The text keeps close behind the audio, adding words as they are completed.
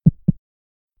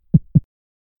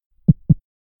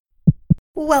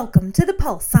Welcome to The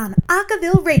Pulse on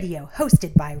Acaville Radio,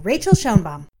 hosted by Rachel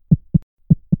Schoenbaum.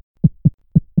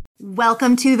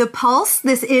 Welcome to The Pulse.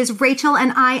 This is Rachel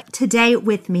and I today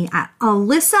with me at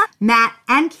Alyssa, Matt,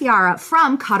 and Kiara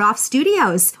from Cutoff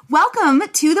Studios. Welcome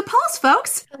to The Pulse,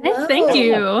 folks. Hello. Thank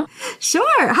you.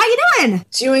 Sure. How you doing?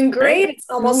 Doing great. It's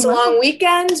almost a long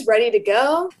weekend, ready to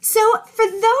go. So for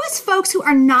those folks who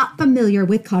are not familiar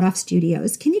with Cutoff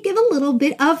Studios, can you give a little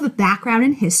bit of a background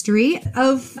and history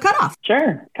of Cutoff?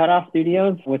 Sure. Cutoff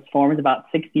Studios was formed about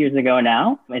 6 years ago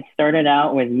now. It started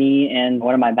out with me and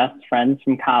one of my best friends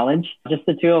from college, just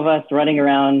the two of us running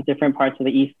around different parts of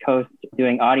the East Coast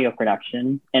doing audio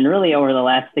production. And really over the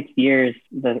last 6 years,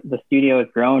 the studio has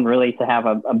grown really to have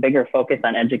a bigger focus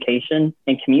on education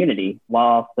and community,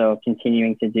 while also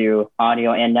continuing to do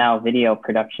audio and now video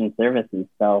production services.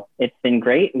 So it's been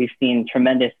great. We've seen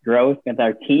tremendous growth with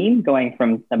our team, going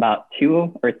from about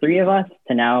 2 or 3 of us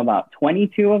to now about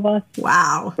 22 of us.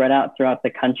 Wow. Spread out throughout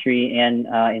the country and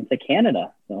into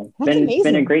Canada. So it's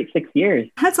been a great 6 years.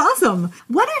 That's awesome.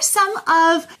 What are some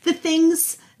of the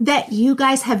things that you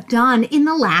guys have done in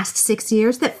the last 6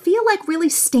 years that feel like really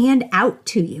stand out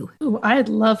to you? Ooh, I'd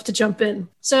love to jump in.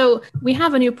 So we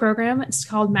have a new program. It's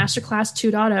called Masterclass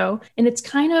 2.0, and it's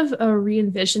kind of a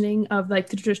re-envisioning of like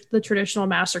the traditional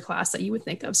masterclass that you would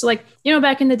think of. So like,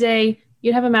 back in the day,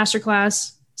 you'd have a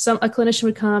masterclass. A clinician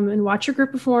would come and watch your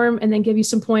group perform and then give you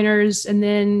some pointers, and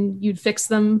then you'd fix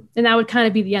them. And that would kind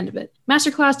of be the end of it.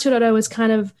 Masterclass 2.0 is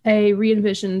kind of a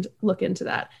re-envisioned look into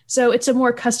that. So it's a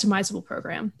more customizable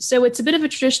program. So it's a bit of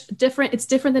it's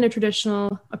different than a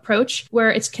traditional approach, where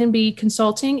it can be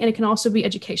consulting and it can also be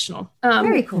educational.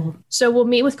 Very cool. So we'll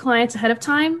meet with clients ahead of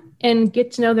time and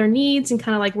get to know their needs and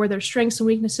kind of like where their strengths and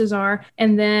weaknesses are.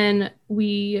 And then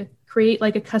we create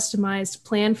like a customized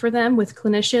plan for them with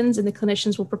clinicians, and the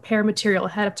clinicians will prepare material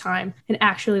ahead of time and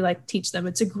actually like teach them.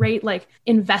 It's a great like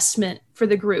investment for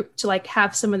the group to like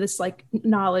have some of this like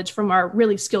knowledge from our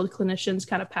really skilled clinicians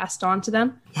kind of passed on to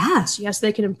them. Yeah. So yes,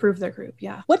 they can improve their group.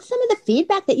 Yeah. What's some of the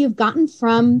feedback that you've gotten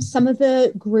from some of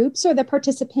the groups or the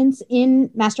participants in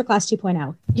Masterclass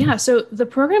 2.0? Yeah. So the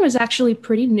program is actually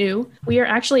pretty new. We are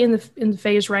actually in the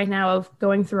phase right now of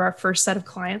going through our first set of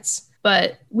clients.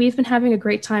 But we've been having a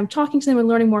great time talking to them and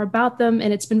learning more about them.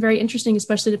 And it's been very interesting,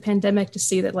 especially the pandemic, to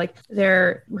see that like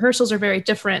their rehearsals are very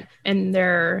different and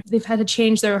they've had to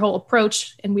change their whole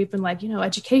approach. And we've been like,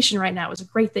 education right now is a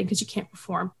great thing because you can't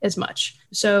perform as much.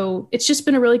 So it's just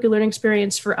been a really good learning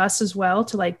experience for us as well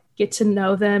to like get to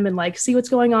know them and like see what's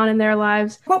going on in their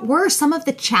lives. What were some of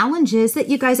the challenges that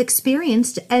you guys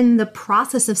experienced in the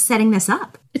process of setting this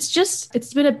up?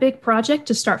 It's been a big project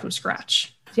to start from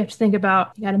scratch. You have to think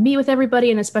about, you got to meet with everybody.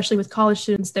 And especially with college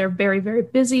students, they're very, very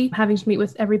busy. Having to meet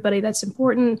with everybody that's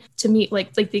important, to meet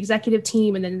like the executive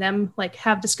team, and then them like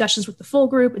have discussions with the full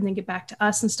group and then get back to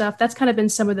us and stuff. That's kind of been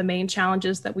some of the main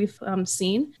challenges that we've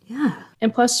seen. Yeah.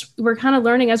 And plus we're kind of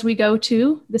learning as we go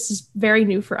too. This is very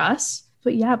new for us.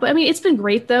 But I mean, it's been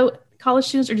great though. College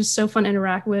students are just so fun to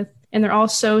interact with, and they're all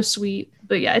so sweet.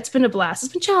 But yeah, it's been a blast.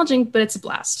 It's been challenging, but it's a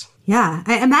blast. Yeah,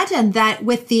 I imagine that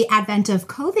with the advent of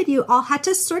COVID, you all had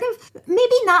to sort of,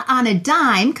 maybe not on a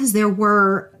dime, because there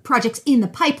were projects in the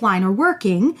pipeline or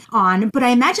working on, but I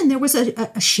imagine there was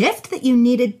a shift that you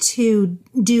needed to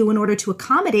do in order to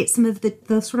accommodate some of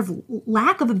the sort of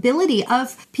lack of ability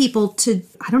of people to,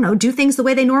 do things the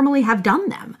way they normally have done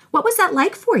them. What was that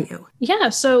like for you? Yeah,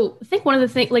 so I think one of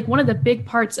the big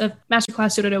parts of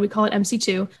Masterclass 2.0, we call it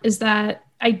MC2, is that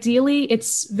ideally,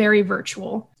 it's very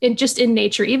virtual and just in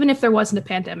nature. Even if there wasn't a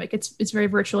pandemic, it's very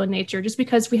virtual in nature. Just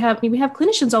because we have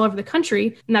clinicians all over the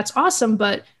country, and that's awesome.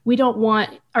 But we don't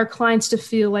want our clients to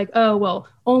feel like, oh, well,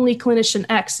 only clinician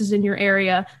X is in your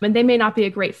area, and they may not be a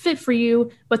great fit for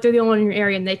you, but they're the only one in your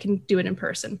area, and they can do it in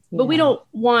person. Yeah. But we don't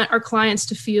want our clients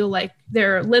to feel like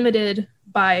they're limited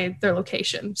by their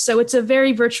location. So it's a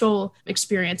very virtual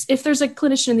experience. If there's a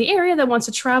clinician in the area that wants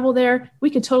to travel there, we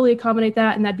could totally accommodate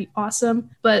that, and that'd be awesome.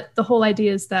 But the whole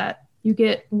idea is that you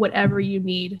get whatever you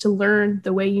need to learn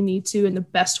the way you need to in the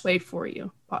best way for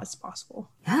you as possible.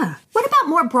 Yeah. What about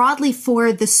more broadly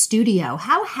for the studio?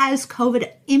 How has COVID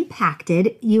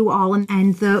impacted you all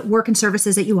and the work and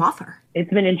services that you offer?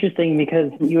 It's been interesting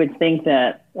because you would think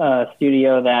that a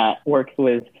studio that works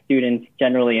with students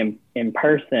generally in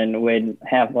person would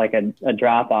have like a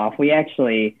drop off. We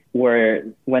actually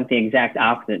went the exact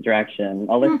opposite direction.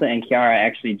 Alyssa and Kiara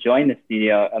actually joined the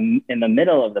studio in the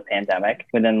middle of the pandemic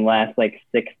within the last like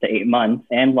 6 to 8 months.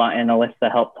 And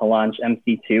Alyssa helped to launch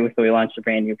MC2. So we launched a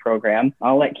brand new program.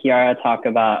 I'll let Kiara talk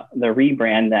about the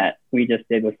rebrand that we just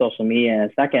did with social media in a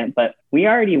second, but we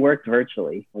already worked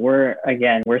virtually. We're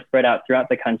spread out throughout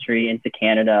the country into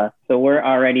Canada. So we're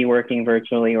already working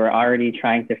virtually. We're already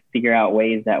trying to figure out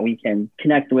ways that we can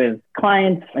connect with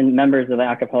clients and members of the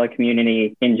acapella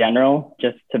community in general,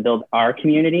 just to build our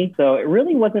community. So it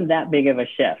really wasn't that big of a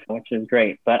shift, which is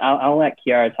great. But I'll let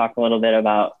Kiara talk a little bit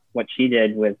about what she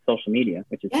did with social media,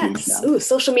 which is huge now. Ooh,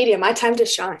 social media, my time to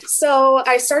shine. So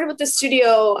I started with the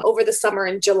studio over the summer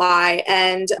in July.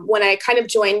 And when I kind of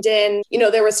joined in,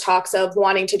 there was talks of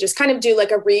wanting to just kind of do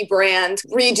like a rebrand,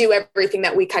 redo everything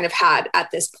that we kind of had at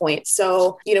this point.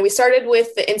 So, we started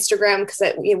with the Instagram because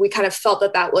we kind of felt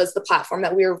that was the platform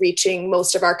that we were reaching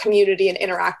most of our community and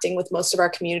interacting with most of our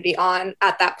community on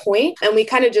at that point. And we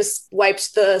kind of just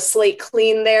wiped the slate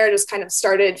clean there, just kind of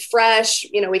started fresh.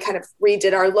 We kind of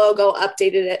redid our logo,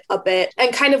 updated it a bit,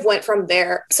 and kind of went from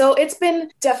there. So it's been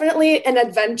definitely an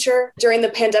adventure during the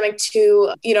pandemic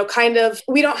to,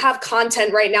 we don't have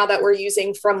content right now that we're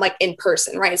using from like in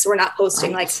person, right? So we're not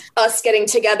posting like us getting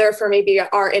together for maybe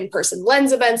our in-person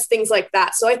Lens events, things like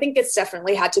that. So I think it's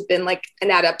definitely had to been like an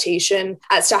adaptation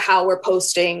as to how we're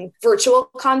posting virtual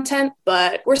content,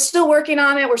 but we're still working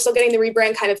on it. We're still getting the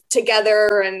rebrand kind of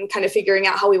together and kind of figuring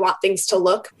out how we want things to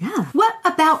look. Yeah. What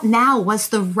about now was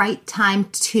the right time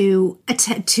to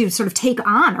sort of take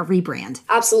on a rebrand?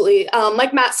 Absolutely.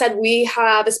 Like Matt said, we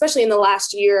have, especially in the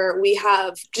last year, we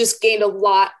have just gained a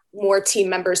lot more team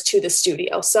members to the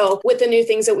studio. So with the new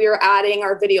things that we were adding,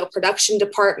 our video production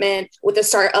department, with the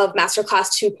start of Masterclass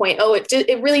 2.0,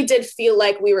 it really did feel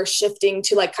like we were shifting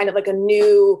to like kind of like a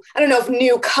new, I don't know if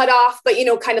new cutoff, but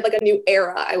kind of like a new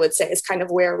era, I would say, is kind of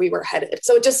where we were headed.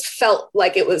 So it just felt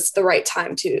like it was the right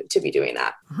time to be doing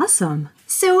that. Awesome.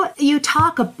 So you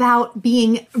talk about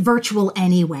being virtual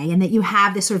anyway, and that you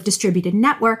have this sort of distributed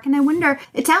network. And I wonder,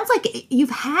 it sounds like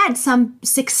you've had some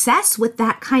success with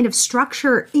that kind of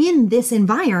structure in this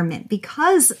environment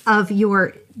because of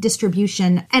your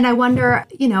distribution. And I wonder,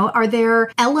 are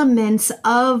there elements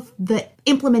of the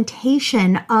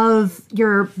implementation of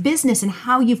your business and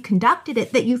how you've conducted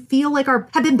it that you feel like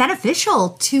have been beneficial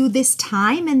to this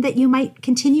time and that you might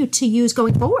continue to use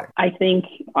going forward? I think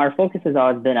our focus has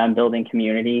always been on building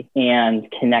community and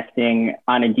connecting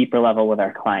on a deeper level with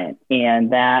our clients.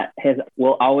 And that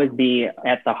will always be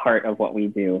at the heart of what we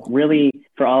do. Really,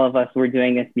 for all of us, we're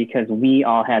doing this because we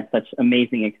all had such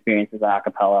amazing experiences at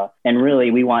Acapella. And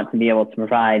really, we want to be able to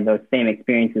provide those same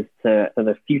experiences to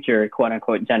the future, quote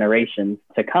unquote, generations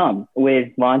to come. With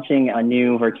launching a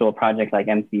new virtual project like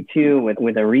MC2,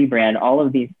 with a rebrand, all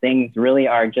of these things really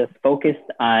are just focused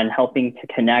on helping to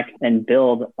connect and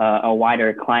build a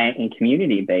wider client and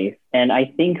community base. And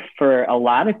I think for a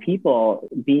lot of people,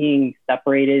 being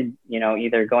separated,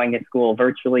 either going to school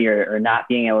virtually or not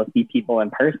being able to see people in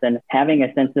person, having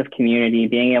a sense of community,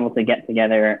 being able to get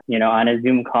together, on a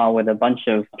Zoom call with a bunch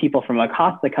of people from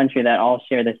across the country that all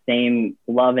share the same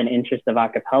love and interest of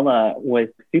acapella was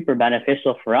super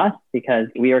beneficial for us because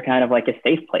we were kind of like a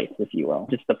safe place, if you will,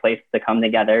 just a place to come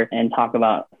together and talk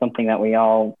about something that we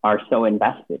all are so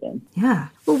invested in. Yeah.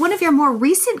 Well, one of your more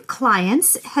recent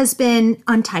clients has been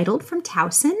Untitled from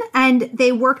Towson, and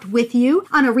they worked with you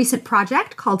on a recent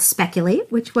project called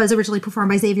Speculate, which was originally performed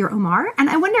by Xavier Omar. And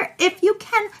I wonder if you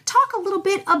can talk a little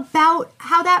bit about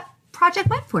how that project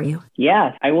went for you.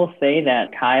 Yes, I will say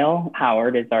that Kyle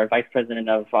Howard is our vice president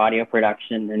of audio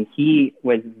production, and he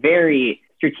was very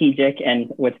strategic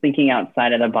and was thinking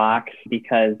outside of the box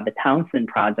because the Townsend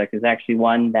project is actually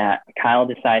one that Kyle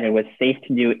decided was safe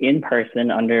to do in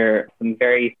person under some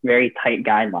very, very tight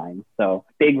guidelines. So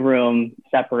big room,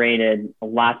 separated,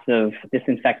 lots of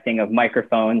disinfecting of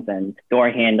microphones and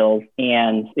door handles.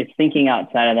 And it's thinking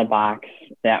outside of the box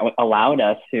that allowed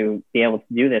us to be able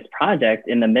to do this project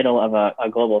in the middle of a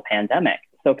global pandemic.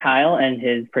 So Kyle and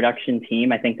his production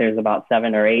team, I think there's about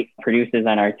 7 or 8 producers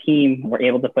on our team, were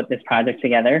able to put this project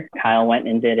together. Kyle went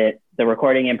and did the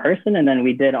recording in person, and then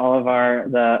we did all of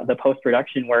the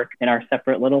post-production work in our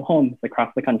separate little homes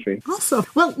across the country. Awesome.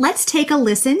 Well, let's take a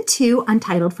listen to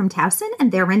Untitled from Towson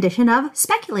and their rendition of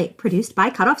Speculate, produced by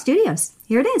Cutoff Studios.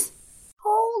 Here it is.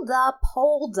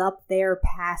 Hold up there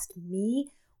past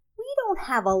me. We don't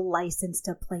have a license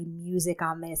to play music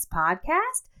on this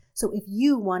podcast. So if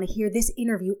you want to hear this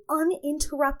interview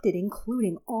uninterrupted,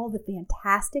 including all the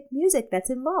fantastic music that's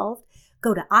involved,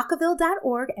 go to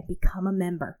acaville.org and become a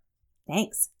member.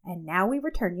 Thanks. And now we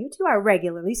return you to our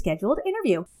regularly scheduled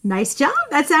interview. Nice job.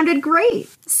 That sounded great.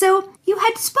 So you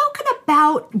had spoken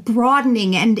about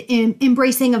broadening and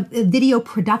embracing a video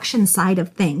production side of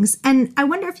things. And I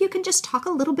wonder if you can just talk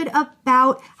a little bit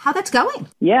about how that's going.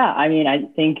 Yeah, I mean, I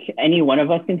think any one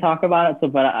of us can talk about it. So,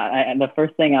 but the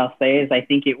first thing I'll say is I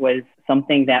think it was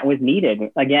something that was needed.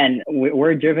 Again,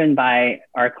 we're driven by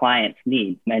our clients'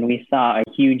 needs, and we saw a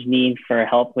huge need for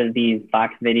help with these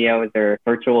Vox videos or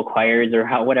virtual choirs or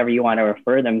whatever you want to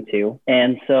refer them to.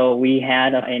 And so we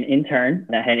had an intern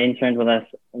that had interned with us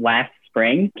last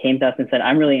spring, came to us and said,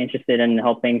 I'm really interested in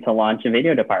helping to launch a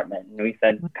video department. And we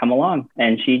said, come along.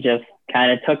 And she just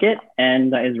kind of took it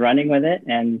and is running with it.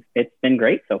 And it's been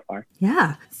great so far.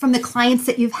 Yeah. From the clients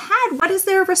that you've had, what has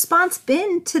their response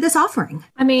been to this offering?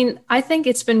 I mean, I think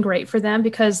it's been great for them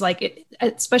because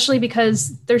especially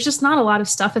because there's just not a lot of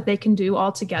stuff that they can do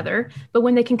all together. But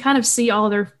when they can kind of see all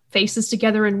their faces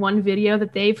together in one video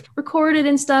that they've recorded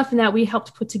and stuff and that we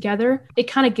helped put together, it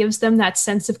kind of gives them that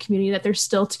sense of community that they're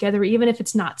still together, even if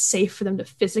it's not safe for them to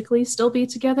physically still be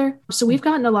together. So we've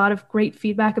gotten a lot of great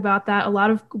feedback about that, a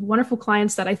lot of wonderful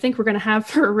clients that I think we're going to have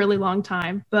for a really long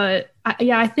time. But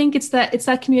I think it's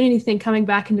that community thing coming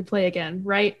back into play again,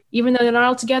 right? Even though they're not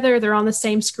all together, they're on the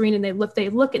same screen and they look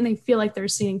and they feel like they're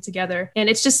singing together. And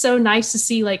it's just so nice to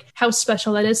see like how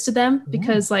special that is to them,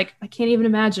 because like I can't even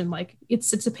imagine, like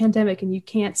it's a pandemic and you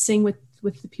can't sing with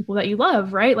the people that you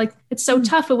love, right? Like it's so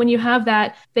tough, but when you have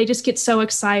that, they just get so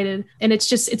excited, and it's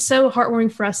so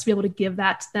heartwarming for us to be able to give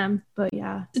that to them. But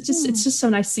yeah, it's just so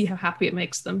nice to see how happy it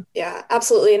makes them. Yeah,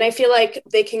 absolutely. And I feel like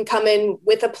they can come in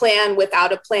with a plan,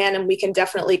 without a plan, and we can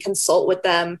definitely consult with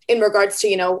them in regards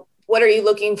to, what are you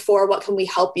looking for? What can we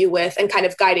help you with? And kind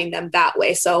of guiding them that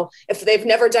way. So if they've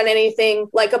never done anything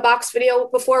like a box video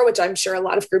before, which I'm sure a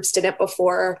lot of groups didn't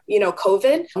before,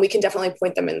 COVID, we can definitely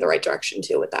point them in the right direction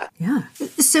too with that. Yeah.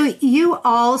 So you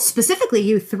all, specifically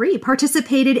you three,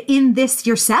 participated in this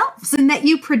yourselves, and that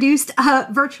you produced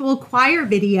a virtual choir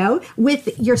video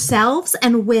with yourselves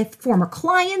and with former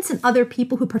clients and other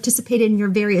people who participated in your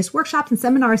various workshops and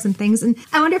seminars and things. And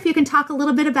I wonder if you can talk a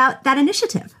little bit about that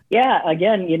initiative. Yeah,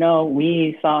 again,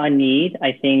 we saw a need.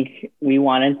 I think we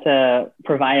wanted to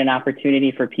provide an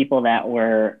opportunity for people that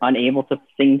were unable to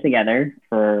sing together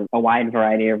for a wide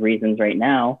variety of reasons right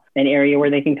now, an area where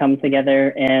they can come together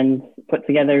and put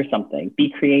together something,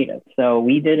 be creative. So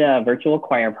we did a virtual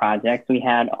choir project. We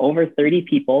had over 30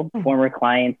 people, former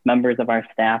clients, members of our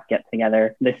staff get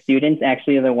together. The students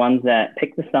actually are the ones that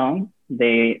picked the song.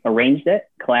 They arranged it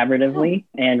collaboratively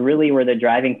and really were the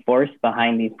driving force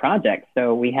behind these projects.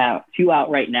 So we have 2 out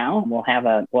right now.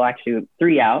 We'll actually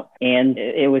 3 out. And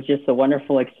it was just a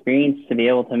wonderful experience to be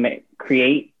able to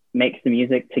make some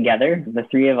music together. The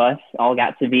 3 of us all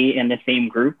got to be in the same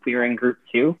group. We were in group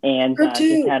 2 and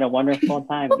just had a wonderful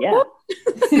time.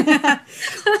 Yeah.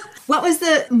 What was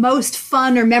the most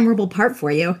fun or memorable part for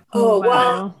you? Oh, wow.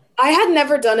 Well, I had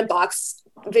never done a box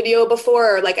video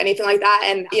before or like anything like that.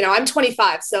 And, I'm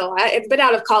 25, so I've been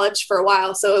out of college for a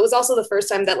while. So it was also the first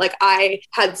time that like I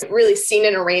had really seen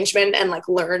an arrangement and like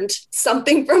learned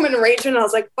something from an arrangement. I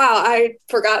was like, wow, I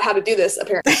forgot how to do this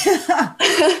apparently.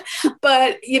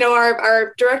 But,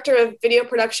 our director of video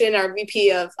production, our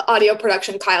VP of audio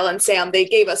production, Kyle and Sam, they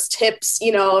gave us tips,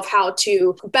 of how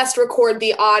to best record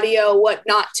the audio, what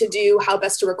not to do, how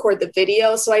best to record the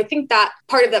video. So I think that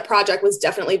part of that project was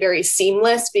definitely very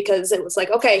seamless, because it was like,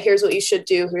 okay, here's what you should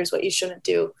do, here's what you shouldn't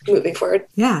do moving forward.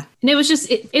 Yeah. And it was just,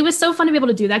 it was so fun to be able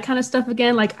to do that kind of stuff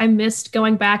again. Like I missed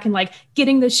going back and like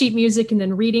getting the sheet music and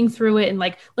then reading through it and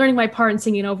like learning my part and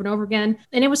singing over and over again.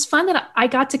 And it was fun that I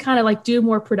got to kind of like do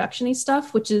more production-y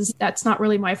stuff, that's not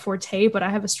really my forte, but I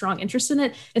have a strong interest in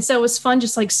it. And so it was fun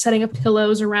just like setting up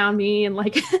pillows around me and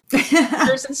like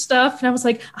and stuff. And I was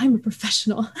like, I'm a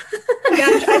professional. Yeah,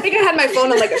 I think I had my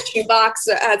phone on like a shoebox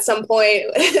at some point.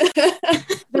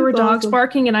 There were dogs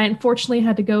barking, and I unfortunately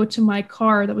had to go to my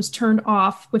car that was turned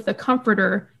off with a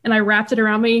comforter, and I wrapped it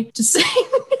around me to sing.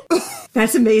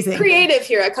 That's amazing. Creative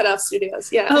here at Cutoff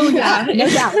Studios. Yeah. Oh, yeah. No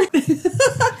doubt.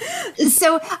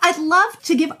 So I'd love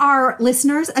to give our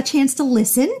listeners a chance to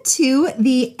listen to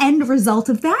the end result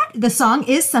of that. The song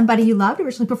is Somebody You Loved,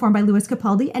 originally performed by Louis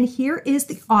Capaldi. And here is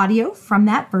the audio from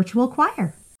that virtual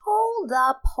choir.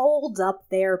 Hold up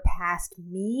there past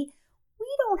me. We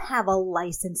don't have a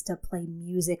license to play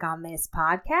music on this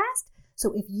podcast.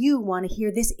 So if you want to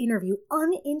hear this interview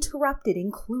uninterrupted,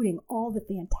 including all the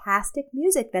fantastic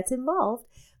music that's involved,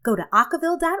 go to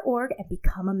acaville.org and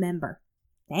become a member.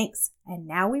 Thanks. And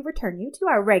now we return you to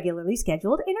our regularly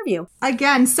scheduled interview.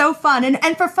 Again, so fun. And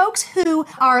for folks who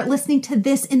are listening to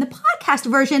this in the podcast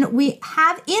version, we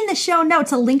have in the show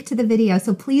notes a link to the video.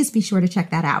 So please be sure to check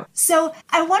that out. So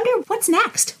I wonder what's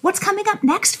next? What's coming up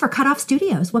next for Cutoff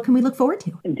Studios? What can we look forward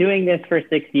to? Doing this for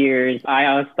 6 years, I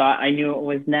always thought I knew what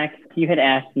was next. You had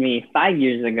asked me 5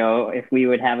 years ago if we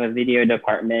would have a video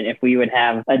department, if we would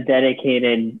have a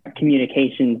dedicated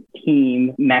communications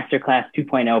team, Masterclass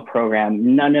 2.0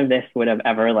 program. None of this would have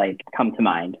ever come to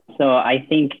mind. So I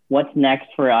think what's next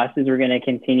for us is we're going to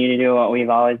continue to do what we've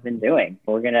always been doing.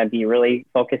 We're going to be really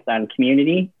focused on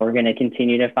community. We're going to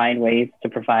continue to find ways to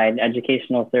provide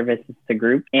educational services to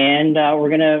groups. And we're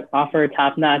going to offer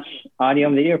top-notch audio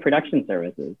and video production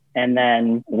services. And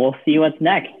then we'll see what's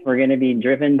next. We're going to be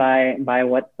driven by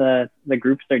what the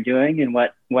groups are doing and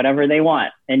whatever they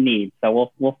want and need.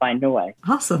 So we'll find a way.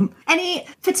 Awesome. Any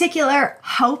particular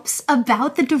hopes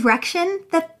about the direction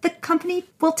that the company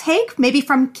will take? Maybe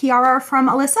from Kiara or from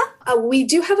Alyssa? We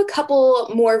do have a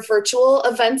couple more virtual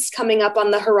events coming up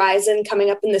on the horizon, coming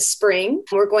up in the spring.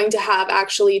 We're going to have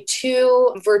actually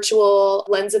 2 virtual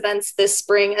Lens events this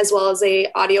spring, as well as a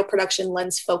audio production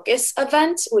Lens Focus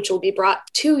event, which will be brought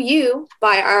to you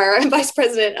by our Vice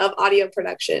President of Audio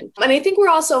Production. And I think we're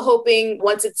also hoping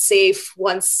once it's safe,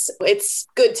 once it's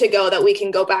good to go, that we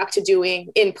can go back to doing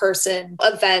in-person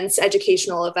events,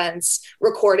 educational events,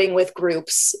 recording with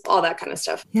groups, all that kind of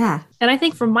stuff. Yeah. And I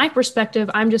think from my perspective,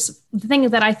 the thing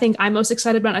that I think I'm most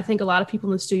excited about, and I think a lot of people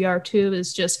in the studio are too,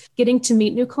 is just getting to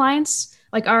meet new clients.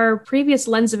 Like our previous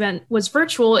Lens event was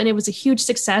virtual and it was a huge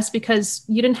success because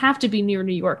you didn't have to be near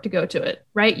New York to go to it,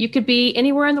 right? You could be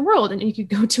anywhere in the world and you could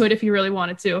go to it if you really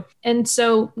wanted to. And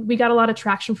so we got a lot of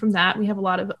traction from that. We have a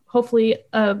lot of, hopefully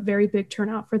a very big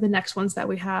turnout for the next ones that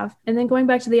we have. And then going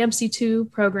back to the MC2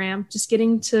 program, just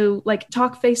getting to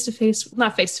talk face-to-face,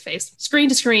 not face-to-face,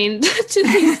 screen-to-screen to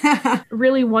these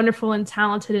really wonderful and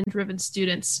talented and driven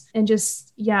students. And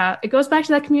just, yeah, it goes back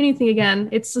to that community thing again.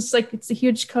 It's just it's a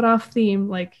huge cutoff theme,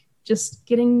 just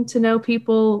getting to know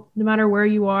people no matter where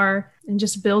you are and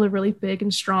just build a really big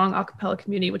and strong a cappella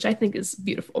community, which I think is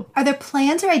beautiful. Are there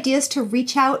plans or ideas to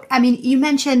reach out? I mean, you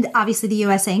mentioned obviously the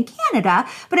USA and Canada,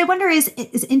 but I wonder, is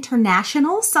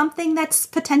international something that's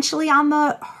potentially on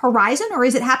the horizon, or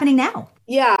is it happening now?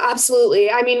 Yeah, absolutely.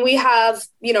 I mean, we have,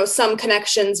 some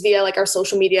connections via our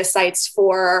social media sites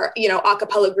for, a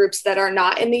cappella groups that are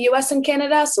not in the US and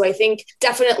Canada. So I think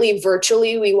definitely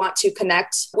virtually we want to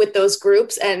connect with those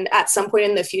groups. And at some point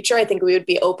in the future, I think we would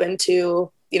be open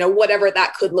to, whatever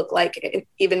that could look like,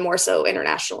 even more so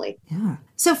internationally. Yeah.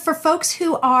 So for folks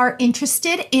who are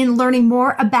interested in learning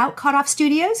more about Cutoff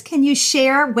Studios, can you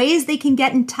share ways they can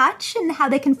get in touch and how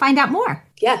they can find out more?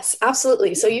 Yes,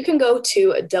 absolutely. So you can go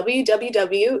to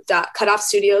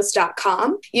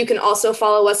www.cutoffstudios.com. You can also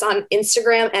follow us on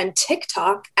Instagram and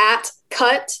TikTok at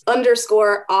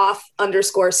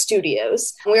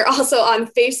cut_off_studios. We're also on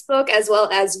Facebook as well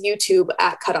as YouTube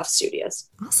at Cutoff Studios.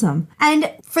 Awesome.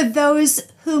 And for those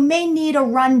who may need a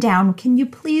rundown, can you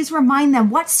please remind them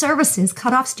what services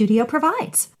Cutoff Studio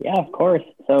provides? Yeah, of course.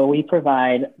 So we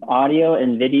provide audio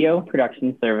and video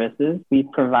production services. We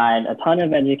provide a ton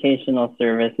of educational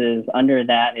services. Under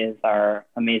that is our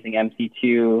amazing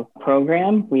MC2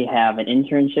 program. We have an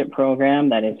internship program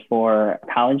that is for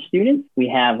college students. We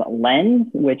have Lens,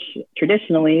 which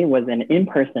traditionally was an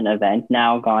in-person event,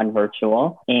 now gone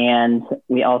virtual. And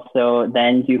we also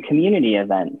then do community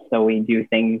events. So we do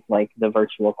things like the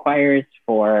virtual choirs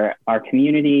for our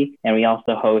community. And we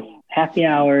also host happy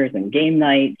hours and game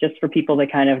night just for people to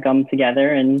kind of come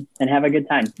together and have a good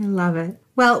time. I love it.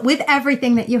 Well, with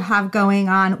everything that you have going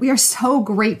on, we are so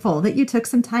grateful that you took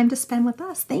some time to spend with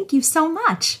us. Thank you so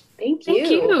much. Thank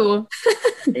you.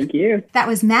 Thank you. That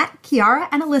was Matt, Kiara,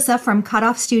 and Alyssa from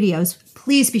Cutoff Studios.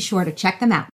 Please be sure to check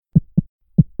them out.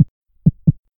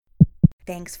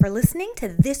 Thanks for listening to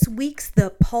this week's The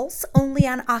Pulse, only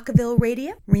on Acaville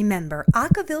Radio. Remember,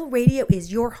 Acaville Radio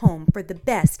is your home for the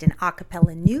best in a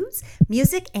cappella news,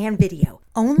 music, and video.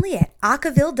 Only at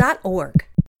acaville.org.